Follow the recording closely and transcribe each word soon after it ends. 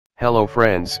Hello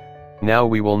friends, now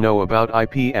we will know about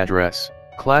IP address.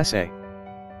 Class A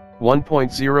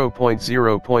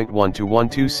 1.0.0.1 to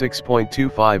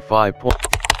 126.255.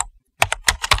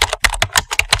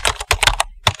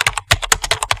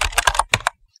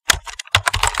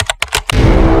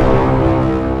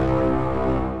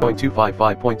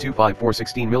 255.254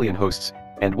 16 million hosts,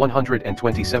 and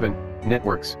 127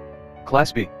 networks.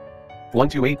 Class B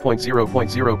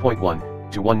 128.0.0.1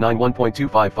 to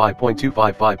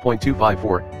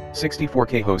 191.255.255.254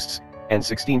 64K hosts, and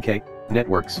 16K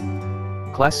networks.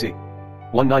 Class C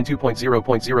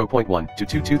 192.0.0.1 to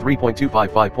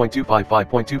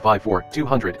 223.255.255.254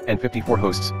 254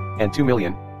 hosts, and 2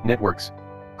 million networks.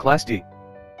 Class D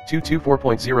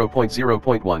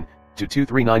 224.0.0.1 to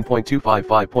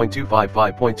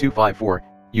 239.255.255.254,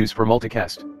 used for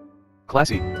multicast.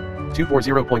 Class E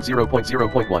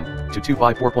 240.0.0.1 to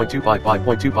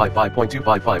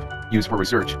 254.255.255.255, used for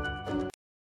research.